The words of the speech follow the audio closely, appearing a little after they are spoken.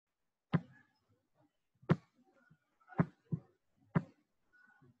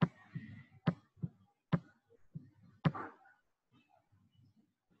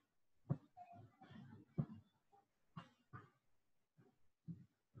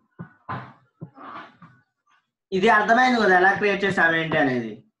ఇది అర్థమైంది కదా ఎలా క్రియేట్ చేసాము ఏంటి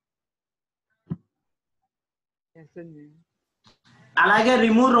అనేది. అలాగే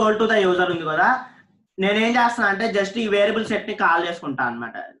remove role to the user ఉంది కదా, నేనేం చేస్తున్నా అంటే జస్ట్ ఈ వేరియబుల్ సెట్ ని కాల్ చేసుకుంటా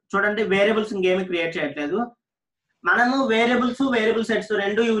అనమాట. చూడండి వేరియబుల్స్ ఇంకేమి క్రియేట్ చేయట్లేదు. మనము వేరియబుల్ సెట్స్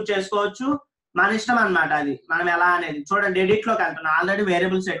రెండు యూజ్ చేసుకోవచ్చు, మన ఇష్టం అనమాట. అది మనం ఎలా అనేది చూడండి. ఎడిట్ లోకి వెళ్తున్నా, ఆల్రెడీ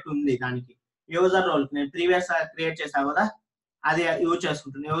వేరియబుల్ సెట్ ఉంది దానికి. యూజర్ రోల్ నేను ప్రీవియస్ క్రియేట్ చేసా కదా, అది యూజ్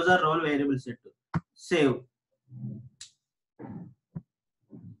చేసుకుంటుంది. User role variable set, save.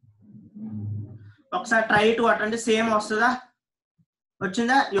 ఒకసారి ట్రై టు కొట్టండి, సేమ్ వస్తుందా?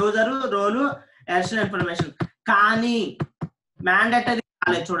 వచ్చిందా? యూజర్ రోలు అడిషనల్ ఇన్ఫర్మేషన్. కానీ మ్యాండేటరీ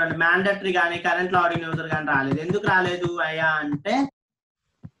రాలేదు. చూడండి మ్యాండేటరీ కానీ కరెంట్ లాగిన్ యూజర్ కానీ రాలేదు. ఎందుకు రాలేదు అయ్యా అంటే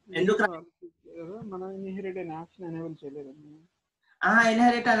ఇన్హెరిట్ అనే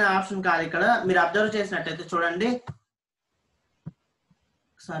ఆప్షన్ కాదు ఇక్కడ. మీరు అబ్జర్వ్ చేసినట్టయితే చూడండి,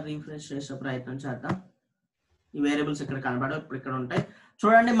 ఒకసారి రీఫ్రెష్ చేసే ప్రయత్నం చేద్దాం. ఈ వేరియబుల్స్ ఇక్కడ కనబడవు, ఇప్పుడు ఇక్కడ ఉంటాయి.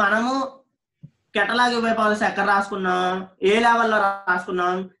 చూడండి మనము కెటలాగ్ ఇవ్వే పాలసీ ఎక్కడ రాసుకున్నాం? ఏ లెవెల్లో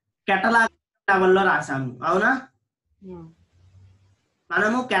రాసుకున్నాం? కెటలాగ్ లెవెల్లో రాసాము, అవునా?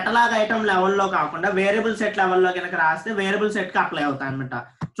 మనము కెటలాగ్ ఐటమ్ లెవెల్లో కాకుండా వేరియబుల్ సెట్ లెవెల్లో కనుక రాస్తే వేరియబుల్ సెట్ కి అప్లై అవుతాయి అనమాట.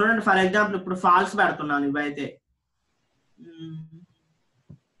 చూడండి ఫర్ ఎగ్జాంపుల్ ఇప్పుడు ఫాల్స్ పెడుతున్నాను. ఇవైతే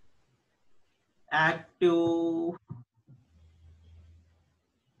యాక్టివ్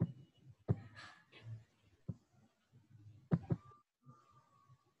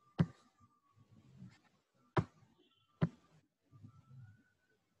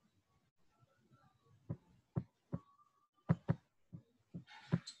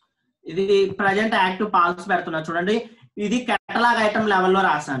ఇది ప్రజెంట్ యాక్టివ్ పాల్స్ పెడుతున్నా. చూడండి ఇది కెటలాగ్ ఐటమ్ లెవెల్లో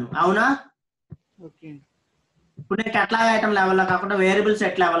రాశాను, అవునా? ఇప్పుడు నేను కెటలాగ్ ఐటమ్ లెవెల్లో కాకుండా వేరియబుల్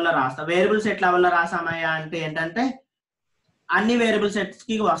సెట్ లెవెల్లో రాస్తా. వేరియబుల్ సెట్ లెవెల్లో రాసామయ్యా అంటే ఏంటంటే అన్ని వేరియబుల్ సెట్స్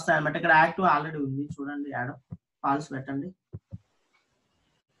కి వస్తాయి అనమాట. ఇక్కడ యాక్టివ్ ఆల్రెడీ ఉంది, చూడండి యాడ్ ఫాల్స్ పెట్టండి.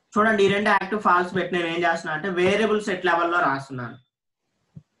 చూడండి ఈ రెండు యాక్టివ్ ఫాల్స్ పెట్టి నేను ఏం చేస్తున్నా అంటే వేరియబుల్ సెట్ లెవెల్లో రాస్తున్నాను.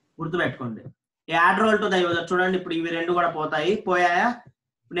 గుర్తుపెట్టుకోండి. Add role to the user. చూడండి ఇప్పుడు ఇవి రెండు కూడా పోయాయా?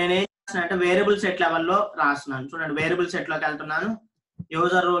 నేను ఏం చేస్తున్నా అంటే వేరియబుల్ సెట్ లెవెల్లో రాస్తున్నాను. చూడండి వేరియబుల్ సెట్ లోకి వెళ్తున్నాను,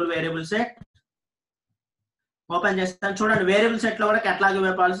 user role variable set open చేస్తాను. చూడండి వేరియబుల్ సెట్ లో కూడా కెటలాగ్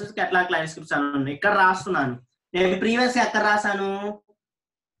ఇవే పాలసీస్, కెటలాగ్ లైన్ స్క్రిప్ట్స్ అని ఉన్నాయి. ఇక్కడ రాస్తున్నాను. నేను ప్రీవియస్ ఎక్కడ రాశాను?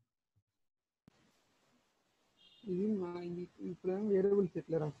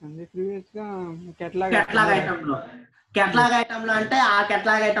 కెటలాగ్ ఐటమ్ లో అంటే ఆ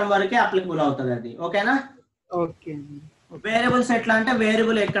కెటలాగ్ ఐటమ్ వరకే అప్లికబుల్ అవుతుంది అది, ఓకేనా? ఓకే. వేరియబుల్ సెట్ లో అంటే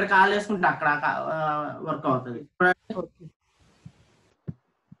వేరియబుల్ ఎక్కడ కాల్ చేసుకుంటే అక్కడ వర్క్ అవుతుంది.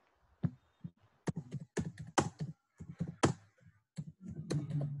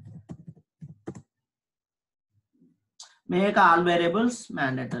 Make all variables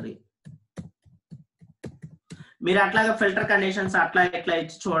mandatory. మీరు అట్లాగే ఫిల్టర్ కండిషన్స్ అట్లా ఇట్లా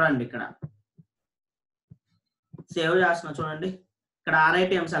ఇచ్చి చూడండి. ఇక్కడ సేవ్ చేస్తున్నా. చూడండి ఇక్కడ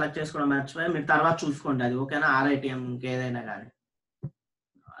RITM సెలెక్ట్ చేసుకోవడం మర్చిపోయి, మీరు తర్వాత చూసుకోండి అది, ఓకేనా? RITM ఇంకేదైనా కానీ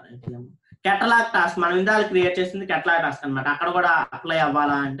RITM కెటలాగ్ టాస్క్ మనం ఇందాక క్రియేట్ చేసింది కెటలాగ్ టాస్క్ అనమాట. అక్కడ కూడా అప్లై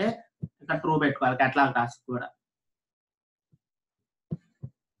అవ్వాలా అంటే ఇక్కడ ట్రూ పెట్టుకోవాలి. కెటలాగ్ టాస్క్ కూడా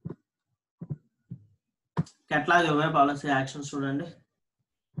కెటలాగ్ ఇవే పాలసీ యాక్షన్స్ చూడండి.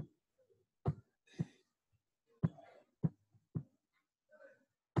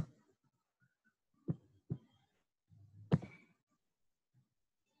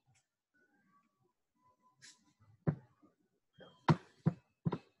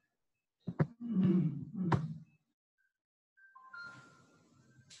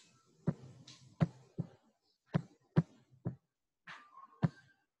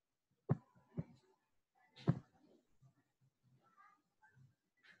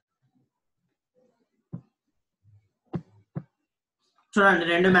 చూడండి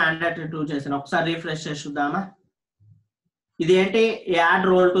రెండు మ్యాండేటరీ టూ చేశాను. ఒకసారి రీఫ్రెష్ చేసి చూద్దామా? ఇదేంటి add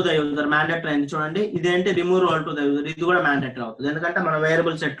role to the user mandatory అయింది. చూడండి ఇదేంటి remove role to the user, ఇది కూడా మ్యాండేటరీ అవుతుంది ఎందుకంటే మన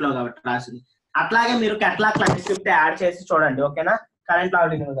వేరియబుల్ సెట్ లో కాబట్టి రాసింది. అట్లాగే మీరు కెటలాగ్ లైన్ స్క్రిప్ట్ యాడ్ చేసి చూడండి, ఓకేనా? కరెంట్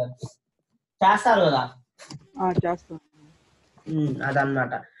లాగిన్ యూజర్ చేస్తారు కదా,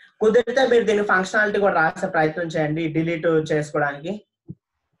 అదనమాట. కుదిరితే మీరు దీని ఫంక్షనాలిటీ కూడా రాసే ప్రయత్నం చేయండి డిలీట్ చేసుకోవడానికి,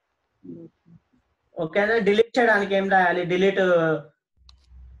 ఓకేనా? డిలీట్ చేయడానికి ఏం రాయాలి? డిలీట్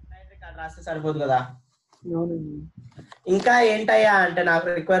రాస్తే సరిపోదు కదా. ఇంకా ఏంటయ్యా అంటే నాకు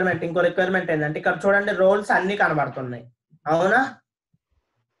రిక్వైర్మెంట్, ఇంకో రిక్వైర్మెంట్ ఏంటంటే ఇక్కడ చూడండి రోల్స్ అన్ని కనబడుతున్నాయి, అవునా?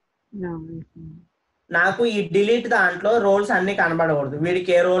 నాకు ఈ డిలీట్ దాంట్లో రోల్స్ అన్ని కనబడకూడదు.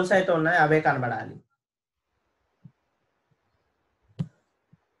 వీడికి ఏ రోల్స్ అయితే ఉన్నాయో అవే కనబడాలి.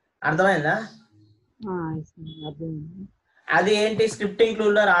 అర్థమైందా? అది ఏంటి స్క్రిప్ట్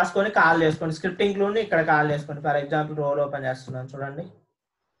ఇంక్లూడ్ లో రాసుకొని కాల్ చేసుకోండి. స్క్రిప్ట్ ఇంక్లూడ్ ని ఇక్కడ కాల్ చేసుకోండి. ఫర్ ఎగ్జాంపుల్ రోల్ ఓపెన్ చేస్తున్నాను చూడండి.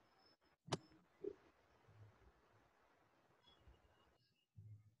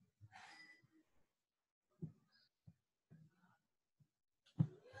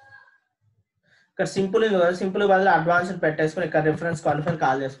 ఇక్కడ సింపుల్ ఉంది కదా, సింపుల్ బదులు అడ్వాన్స్డ్ పెట్టేసుకొని ఇక్కడ రిఫరెన్స్ క్వాలిఫైర్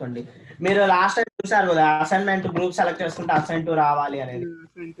కాల్ చేసుకోండి. మీరు లాస్ట్ టైం చూసారు కదా అసైన్మెంట్ గ్రూప్ సెలెక్ట్ చేసుకుంటే అసైన్ టు రావాలి అనేది.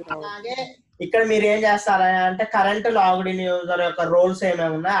 అలాగే ఇక్కడ మీరు ఏం చేస్తారంటే కరెంట్ లాగ్డ్ ఇన్ యూజర్ యొక్క రోల్స్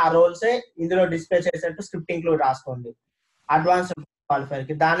ఏమేమి ఉన్నాయి ఆ రోల్స్ ఇందులో డిస్ప్లే చేసేట్టు స్క్రిప్ట్ ఇంక్లూడ్ రాసుకోండి అడ్వాన్స్డ్ క్వాలిఫైర్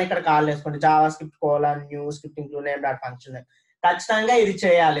కి. దాన్ని ఇక్కడ కాల్ చేసుకోండి Java script colon new script include name dot function. ఖచ్చితంగా ఇది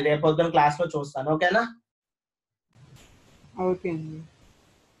చేయాలి, రేపు పొద్దున క్లాస్ లో చూస్తాను. ఓకేనా? ఓకే అండి.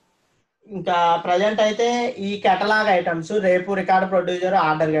 ఇంకా ప్రజెంట్ అయితే ఈ కెటలాగ్ ఐటమ్స్ రేపు రికార్డ్ ప్రొడ్యూసర్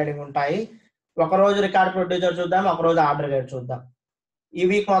ఆర్డర్ గైడింగ్ ఉంటాయి. ఒక రోజు రికార్డ్ ప్రొడ్యూసర్ చూద్దాం, ఒక రోజు ఆర్డర్ గైడ్ చూద్దాం. ఈ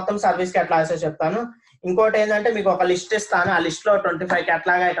వీక్ మొత్తం సర్వీస్ కెటలాగ్స్ చెప్తాను. ఇంకోటి ఏంటంటే మీకు ఒక లిస్ట్ ఇస్తాను, ఆ లిస్ట్ లో 25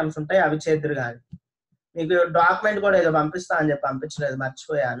 కెటలాగ్ ఐటమ్స్ ఉంటాయి, అవి చేద్దరు కానీ. మీకు డాక్యుమెంట్ కూడా ఏదో పంపిస్తా అని చెప్పి పంపించలేదు,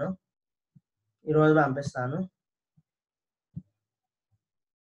 మర్చిపోయాను, ఈ రోజు పంపిస్తాను.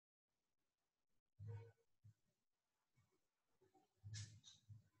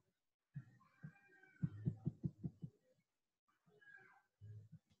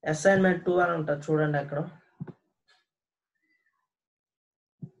 అసైన్మెంట్ 2 అని ఉంటుంది చూడండి అక్కడ.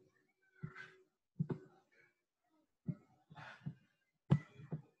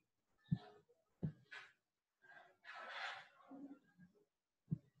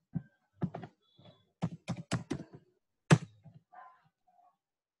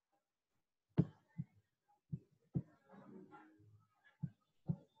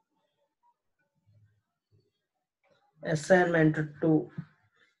 అసైన్మెంట్ 2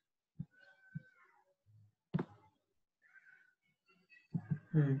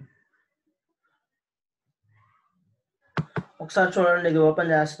 ఒకసారి చూడండి, ఇది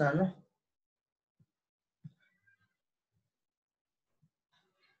ఓపెన్ చేస్తున్నాను.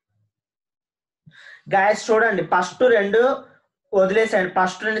 గాయస్ చూడండి, ఫస్ట్ 2 వదిలేసేయండి,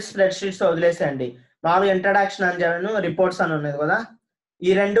 ఫస్ట్ 2 స్ప్రెడ్ షీట్స్ వదిలేసేయండి. మామూలు ఇంట్రడక్షన్ అని చెప్పాను, రిపోర్ట్స్ అని ఉన్నది కదా,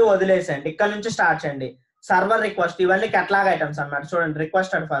 ఈ 2 వదిలేసేయండి. ఇక్కడ నుంచి స్టార్ట్ చేయండి. సర్వర్ రిక్వెస్ట్, ఇవన్నీ కెటలాగ్ ఐటమ్స్ అన్నమాట. చూడండి,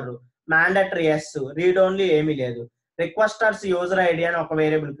 requested for mandatory yes, read only ఏమీ లేదు. రిక్వెస్టర్స్ యూజర్ ఐడి అని ఒక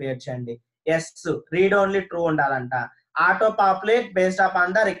వేరియబుల్ క్రియేట్ చేయండి. ఎస్, రీడ్ ఓన్లీ ట్రూ ఉండాలంట. Auto populate based up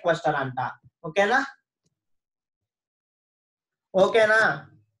on the requester అంట. ఓకేనా? ఓకేనా?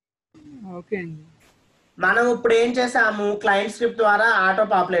 ఓకే అండి. మనం ఇప్పుడు ఏం చేసాము, క్లయింట్ స్క్రిప్ట్ ద్వారా ఆటో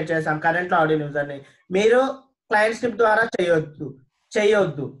పాపులేట్ చేసాం కరెంట్ లాగిన్ యూజర్ ని. మీరు క్లయింట్ స్క్రిప్ట్ ద్వారా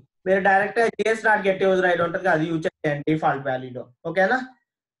చేయొద్దు. మీరు డైరెక్ట్ గా js.get యూజర్ ఐడి ఉంటుంది, అది యూజ్ చేయండి డిఫాల్ట్ వాల్యూలో. ఓకేనా?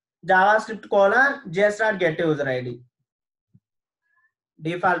 Java script colon js.get user ID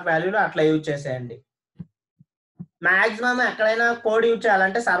default వాల్యూలో అట్లా యూజ్ చేసేయండి. మాక్సిమం ఎక్కడైనా కోడ్ యూజ్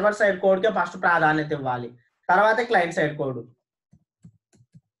చేయాలంటే సర్వర్ సైడ్ కోడ్ కే ఫస్ట్ ప్రాధాన్యత ఇవ్వాలి, తర్వాత client side code.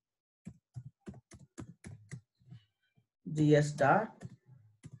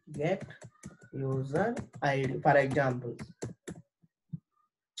 js.get user ID for example,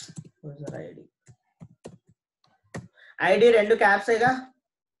 user ID ID 2 క్యాప్సేగా.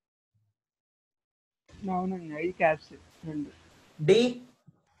 అవునండి, 5 క్యాప్స్ 2. డి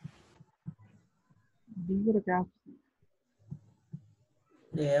కూడా క్యాప్స్.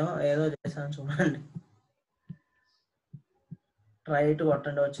 ఏదో చేశాను చూడండి, రైట్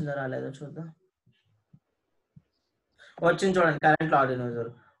కొట్టండి, వచ్చిందో రాలేదో చూద్దాం. వచ్చింది చూడండి, కరెంట్ లాగిన్ యూజర్.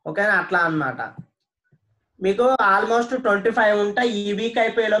 ఓకేనా? అట్లా అన్నమాట. మీకు ఆల్మోస్ట్ 25 ఉంటాయి, ఈ వీక్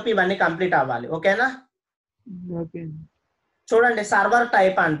అయిపోయేలోపు ఇవన్నీ కంప్లీట్ అవ్వాలి. ఓకేనా? ఓకే. చూడండి, సర్వర్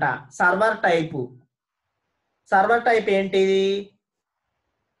టైప్ అంట. సర్వర్ టైప్ ఏంటిది?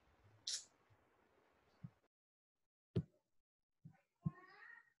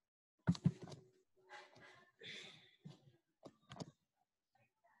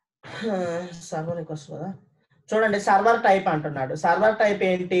 సర్వర్ రిక్వెస్ట్ కదా. చూడండి, సర్వర్ టైప్ అంటున్నాడు. సర్వర్ టైప్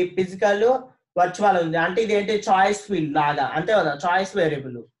ఏంటి? ఫిజికల్, వర్చువల్ ఉంది. అంటే ఇది ఏంటి? చాయిస్ ఫీల్డ్ లాగా, అంతే కదా, చాయిస్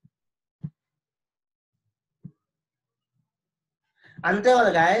వేరియబుల్ అంతే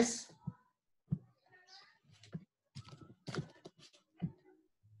కదా గాయస్.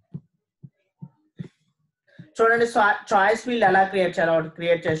 చూడండి, చాయిస్ ఫీల్డ్ ఎలా క్రియేట్ చేయాలో ఒకటి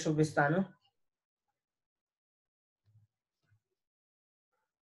క్రియేట్ చేసి చూపిస్తాను.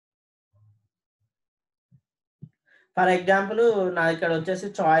 ఫర్ ఎగ్జాంపుల్ నా ఇక్కడ వచ్చేసి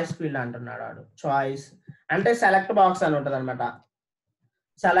చాయిస్ ఫీల్డ్ అంటున్నాడు వాడు. చాయిస్ అంటే సెలెక్ట్ బాక్స్ అని ఉంటుంది అనమాట.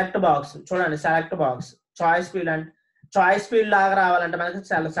 సెలెక్ట్ బాక్స్ చూడండి, సెలెక్ట్ బాక్స్ చాయిస్ ఫీల్డ్ అంటే చాయిస్ ఫీల్డ్ లాగా రావాలంటే మనకి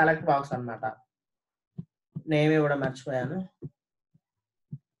సెలెక్ట్ బాక్స్ అనమాట. నేమ్ ఇవ్వడం మర్చిపోయాను.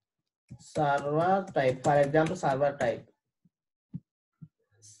 Server type for example, server type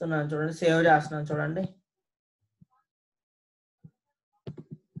ఇస్తున్నాను చూడండి, సేవ్ చేస్తున్నాను చూడండి,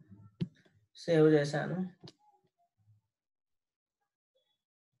 సేవ్ చేశాను.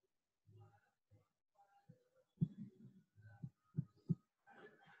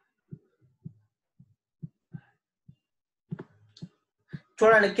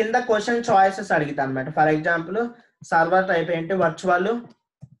 చూడండి కింద క్వశ్చన్ చాయిసెస్ అడిగితే అనమాట. ఫర్ ఎగ్జాంపుల్ సర్వర్ టైప్ ఏంటి, వర్చువల్,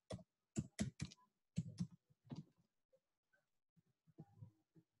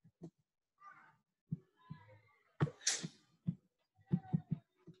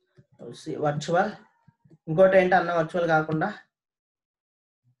 వర్చువల్, ఇంకోటి ఏంటి అన్న వర్చువల్ కాకుండా,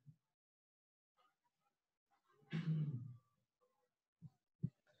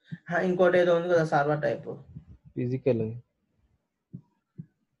 ఇంకోటి ఏదో ఉంది కదా సర్వర్ టైప్, ఫిజికల్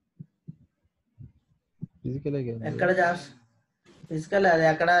ఎక్కడ చేస్తా ఫిజికల్, అది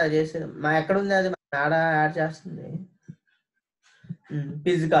ఎక్కడ చేసేది ఎక్కడ ఉంది, అది యాడ్ యాడ్ చేస్తుంది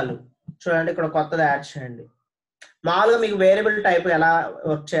ఫిజికల్. చూడండి ఇక్కడ కొత్తది యాడ్ చేయండి. మామూలుగా మీకు వేరియబుల్ టైప్ ఎలా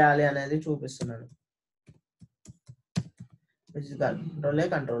వర్క్ చేయాలి అనేది చూపిస్తున్నాను. Physical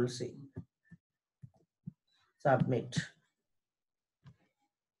control C, submit.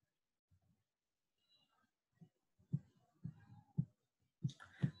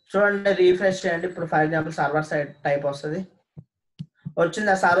 చూడండి రీఫ్రెష్ చేయండి. ఇప్పుడు for example server side type వస్తుంది, వచ్చింది.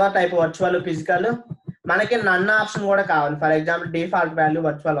 ఆ సర్వర్ టైప్ వర్చువల్, ఫిజికల్. మనకి నన్ ఆప్షన్ కూడా కావాలి. For example default value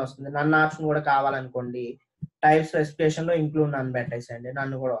virtual వస్తుంది, నన్ ఆప్షన్ కూడా కావాలనుకోండి, టైప్ స్పెసిఫికేషన్ లో ఇంక్లూడ్ నన్ను పెట్టేసేయండి,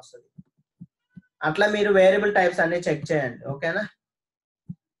 నన్ను కూడా వస్తుంది. అట్లా మీరు వేరియబుల్ టైప్స్ అన్ని చెక్ చేయండి. ఓకేనా,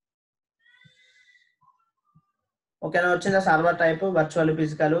 ఓకేనా, వచ్చిందా సర్వర్ టైప్ వర్చువల్,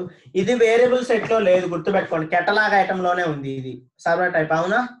 ఫిజికల్. ఇది వేరియబుల్ సెట్ లో లేదు, గుర్తుపెట్టుకోండి, కెటలాగ్ ఐటమ్ లోనే ఉంది ఇది సర్వర్ టైప్.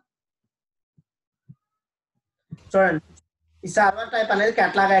 అవునా, చూడండి ఈ సర్వర్ టైప్ అనేది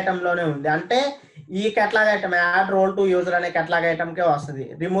కెటలాగ్ ఐటమ్ లోనే ఉంది. అంటే ఈ catalogue item add role to user అనే కెటలాగ్ ఐటమ్ కే వస్తుంది,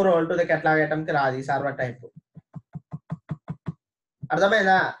 remove role to the catalogue item కి రాదు ఈ సర్వర్ టైప్.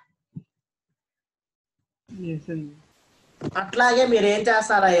 అర్థమైందా? అట్లాగే మీరు ఏం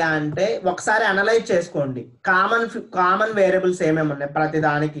చేస్తారయ్యా అంటే ఒకసారి అనలైజ్ చేసుకోండి, కామన్ వేరియబుల్స్ ఏమేమి ఉన్నాయి, ప్రతి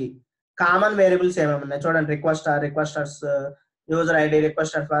దానికి కామన్ వేరియబుల్స్ ఏమేమి ఉన్నాయి చూడండి. Requesters, user ID,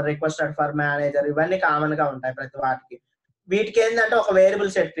 requester for manager, ఇవన్నీ కామన్ గా ఉంటాయి ప్రతి వాటికి. వీటికి ఏంటంటే ఒక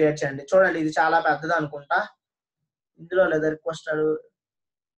వేరియబుల్ సెట్ క్రియేట్ చేయండి. చూడండి ఇది చాలా పెద్దది అనుకుంటా, ఇందులో లేదా రిక్వెస్టర్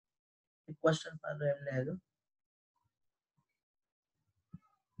ఫర్ ఏం లేదు.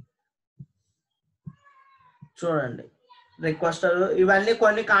 చూడండి రిక్వెస్టర్, ఇవన్నీ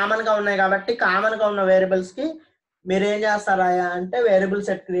కొన్ని కామన్ గా ఉన్నాయి కాబట్టి కామన్ గా ఉన్న వేరియబుల్స్ కి మీరు ఏం చేస్తారా అంటే వేరియబుల్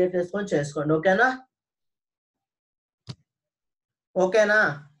సెట్ క్రియేట్ చేసుకోండి. ఓకేనా, ఓకేనా.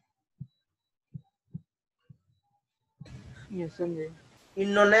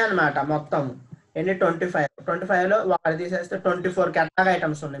 ఇన్ని ఉన్నాయి అన్నమాట మొత్తం. ఎన్ని 25 లో వాడు తీసేస్తే 24 కెటలాగ్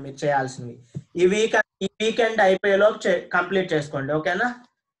ఐటమ్స్ ఉన్నాయి మీరు చేయాల్సినవి. ఈ వీకెండ్ అయిపోయేలోపు కంప్లీట్ చేసుకోండి. ఓకేనా,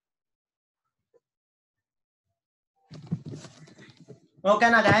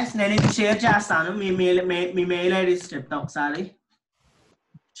 ఓకేనా గైస్, నేను ఇది షేర్ చేస్తాను. మీ మెయిల్ ఐడీస్ చెప్తా ఒకసారి.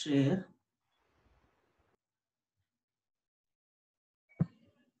 షేర్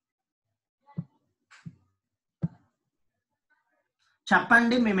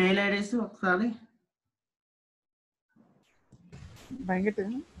చెప్పండి మీ మెయిల్ ఐడీస్ ఒకసారి.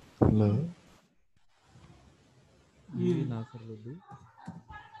 హలో,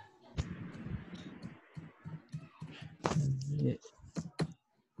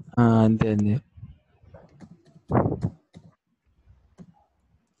 అంతే అండి.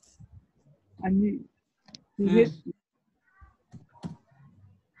 అన్ని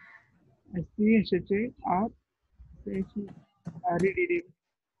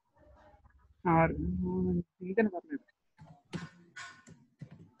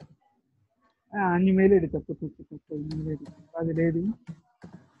అన్ని మెయిల్ ఐడి తప్పు అది లేదు.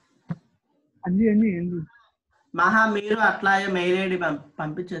 అన్ని ఏంది మహా మీరు అట్లాగే మెయిల్ ఐడి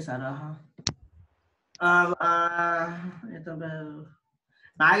పంపించేశారా?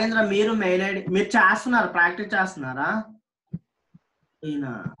 నాగేంద్ర మీరు మెయిల్ ఐడి మీరు చేస్తున్నారు, ప్రాక్టీస్ చేస్తున్నారా? ఈయన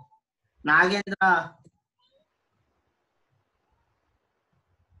నాగేంద్ర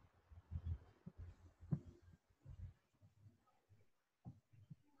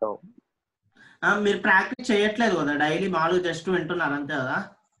మీరు ప్రాక్టీస్ చేయట్లేదు కదా డైలీ, మామూలుగా జస్ట్ వింటున్నారు అంతే కదా?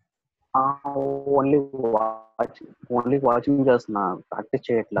 ఓన్లీ వాచింగ్ చేస్తున్నా, ప్రాక్టీస్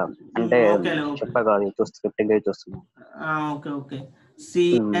చేయట్లా. అంటే చెప్పా కాదు, స్క్రిప్టింగ్ చూస్తున్నా. Okay okay.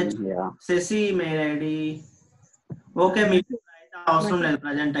 Shashi mail ID okay, మీకు అవసరం లేదు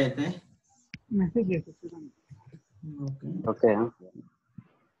ప్రజెంట్ అయితే. ఓకే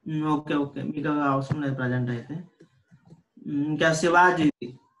ఓకే ఓకే, మీకు అవసరం లేదు ప్రజెంట్ అయితే. ఇంకా శివాజీ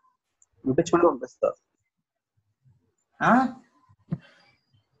పంపించమని పంపిస్తా.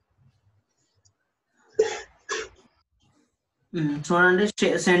 చూడండి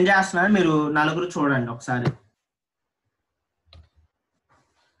సెండ్ చేస్తున్నాను, మీరు నలుగురు చూడండి ఒకసారి.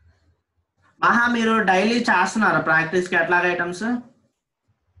 మహా మీరు డైలీ చేస్తున్నారా ప్రాక్టీస్ కేటలాగ్ ఐటమ్స్?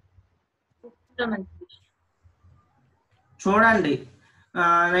 చూడండి.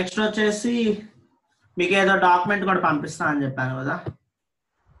 నెక్స్ట్ వచ్చేసి మీకు ఏదో డాక్యుమెంట్ కూడా పంపిస్తా అని చెప్పాను కదా.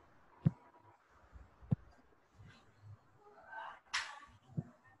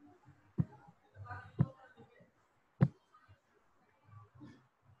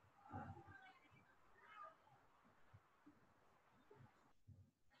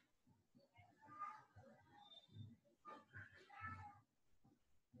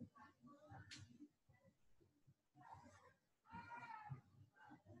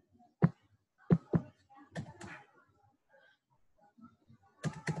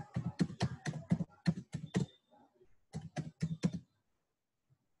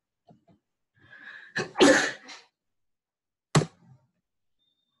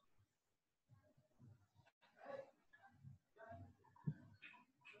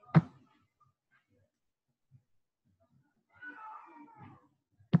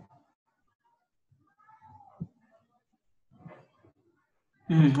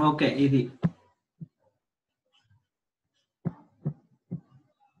 ఓకే, ఇది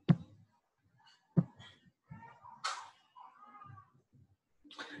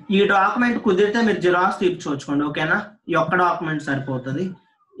ఈ డాక్యుమెంట్ కుదిరితే మీరు జిరాక్స్ తీర్చుకోవచ్చుకోండి. ఓకేనా, ఈ ఒక్క డాక్యుమెంట్ సరిపోతుంది.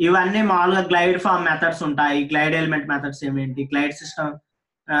 ఇవన్నీ మామూలుగా గ్లైడ్ ఫామ్ మెథడ్స్ ఉంటాయి, glide element methods ఏమేంటి, glide system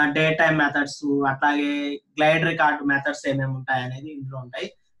day time methods, అట్లాగే గ్లైడ్ రికార్డ్ మెథడ్స్ ఏమేమి ఉంటాయి అనేది ఇందులో ఉంటాయి.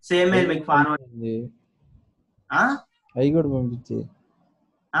 సేమ్ మీకు ఫార్వర్డ్ అవి కూడా పంపించి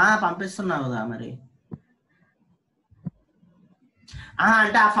పంపిస్తున్నావు కదా మరి.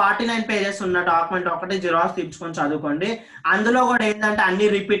 అంటే ఆ 49 పేజెస్ ఉన్న డాక్యుమెంట్ ఒకటి జిరాక్స్ తీర్చుకొని చదువుకోండి. అందులో కూడా ఏంటంటే అన్ని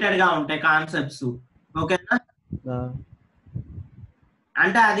రిపీటెడ్ గా ఉంటాయి కాన్సెప్ట్స్. ఓకేనా,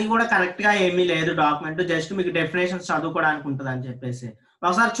 అంటే అది కూడా కరెక్ట్ గా ఏమీ లేదు డాక్యుమెంట్, జస్ట్ మీకు డెఫినేషన్స్ చదువుకోవడానికి ఉంటుంది అని చెప్పేసి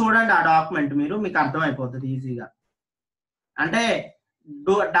ఒకసారి చూడండి ఆ డాక్యుమెంట్, మీకు అర్థమైపోతుంది ఈజీగా. అంటే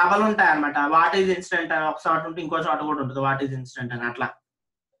డబల్ ఉంటాయి అనమాట. వాట్ ఈజ్ ఇన్సిడెంట్ అని ఒక చోట ఉంటే ఇంకో చోట కూడా ఉంటుంది వాట్ ఈజ్ ఇన్సిడెంట్ అని. అట్లా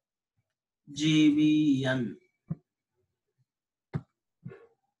జీవీఎన్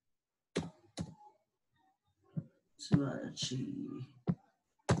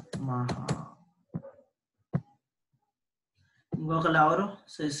మహా, ఇంకొకరు ఎవరు,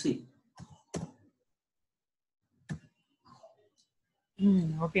 శశి.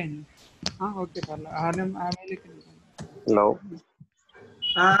 ఓకే అండి, ఓకే పర్లేదు. హలో,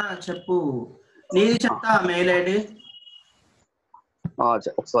 చెప్పు, నీది చెప్తా మెయిల్ ఐడి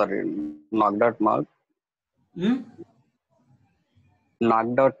ఒకసారి నాగ్.నాగ్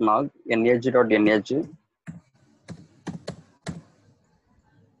NH.NH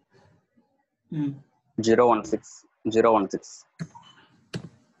 016 @gmail.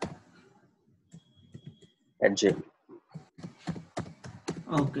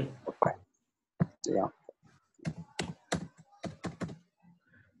 ఓకే,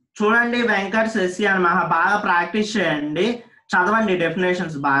 చూడండి వెంకట్, శశి అని మహా బాగా ప్రాక్టీస్ చేయండి, చదవండి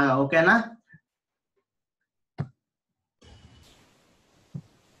డెఫినేషన్స్ బాగా. ఓకేనా,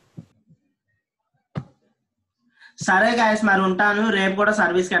 సరే గైస్ మరి ఉంటాను. రేపు కూడా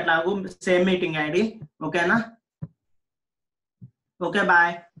సర్వీస్ కి ఎట్లాగూ సేమ్ మీటింగ్ ఐడి. ఓకేనా, ఓకే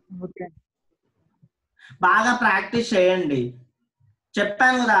బాయ్. బాగా ప్రాక్టీస్ చేయండి.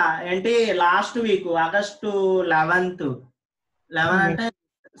 చెప్పాను కదా ఏంటి, లాస్ట్ వీక్ ఆగస్టు 11 అంటే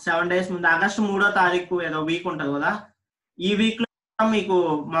 7 days ముందు, ఆగస్టు 3వ తారీఖు ఏదో వీక్ ఉంటది కదా, ఈ వీక్ లో మీకు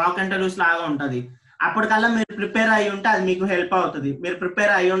మాక్ ఇంటర్వ్యూస్ లాగా ఉంటది. అప్పటికల్లా మీరు ప్రిపేర్ అయ్యి ఉంటే అది మీకు హెల్ప్ అవుతుంది. మీరు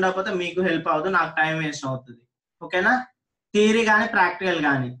ప్రిపేర్ అయ్యి ఉండకపోతే మీకు హెల్ప్ అవుతుంది, నాకు టైం వేస్ట్ అవుతుంది. ఓకేనా, థియరీ కానీ ప్రాక్టికల్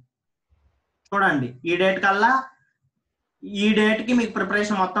కానీ చూడండి. ఈ డేట్ కి మీకు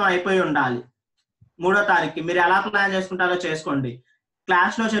ప్రిపరేషన్ మొత్తం అయిపోయి ఉండాలి. 3వ తారీఖుకి మీరు ఎలా ప్లాన్ చేసుకుంటారో చేసుకోండి.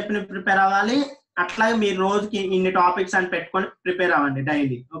 క్లాస్ లో చెప్పిన ప్రిపేర్ అవ్వాలి, అట్లాగే మీరు రోజుకి ఇన్ని టాపిక్స్ అని పెట్టుకొని ప్రిపేర్ అవ్వండి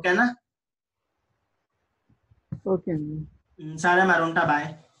డైలీ. ఓకేనా, ఓకే అండి, సరే మరి ఉంటా, బాయ్.